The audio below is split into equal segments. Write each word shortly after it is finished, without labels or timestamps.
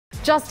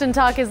Justin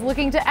Tuck is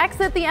looking to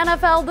exit the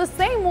NFL the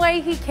same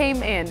way he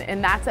came in,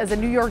 and that's as a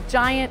New York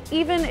Giant,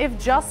 even if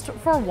just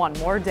for one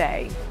more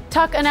day.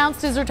 Tuck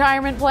announced his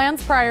retirement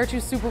plans prior to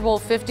Super Bowl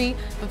 50.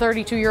 The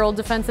 32-year-old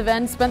defensive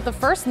end spent the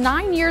first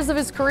 9 years of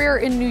his career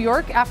in New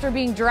York after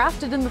being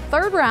drafted in the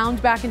third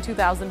round back in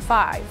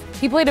 2005.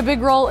 He played a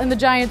big role in the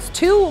Giants'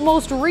 two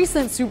most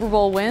recent Super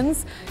Bowl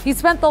wins. He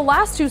spent the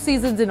last 2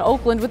 seasons in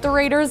Oakland with the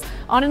Raiders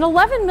on an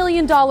 $11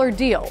 million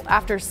deal.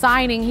 After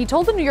signing, he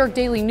told the New York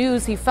Daily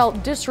News he felt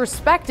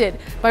disrespected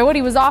by what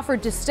he was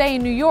offered to stay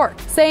in New York,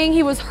 saying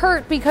he was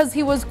hurt because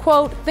he was,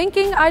 quote,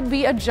 thinking I'd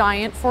be a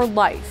Giant for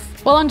life.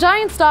 Well, on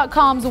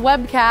Giants.com's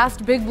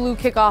webcast, Big Blue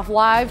Kickoff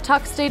Live,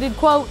 Tuck stated,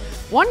 quote,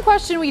 one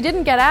question we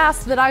didn't get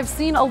asked that I've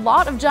seen a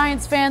lot of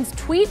Giants fans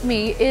tweet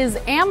me is,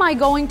 am I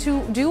going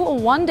to do a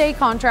one-day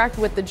contract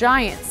with the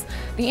Giants?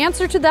 The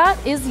answer to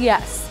that is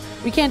yes.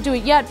 We can't do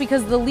it yet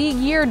because the league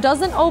year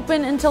doesn't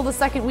open until the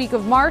second week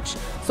of March.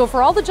 So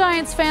for all the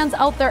Giants fans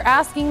out there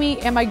asking me,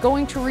 am I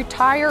going to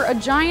retire a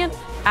Giant?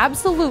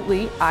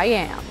 Absolutely, I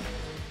am.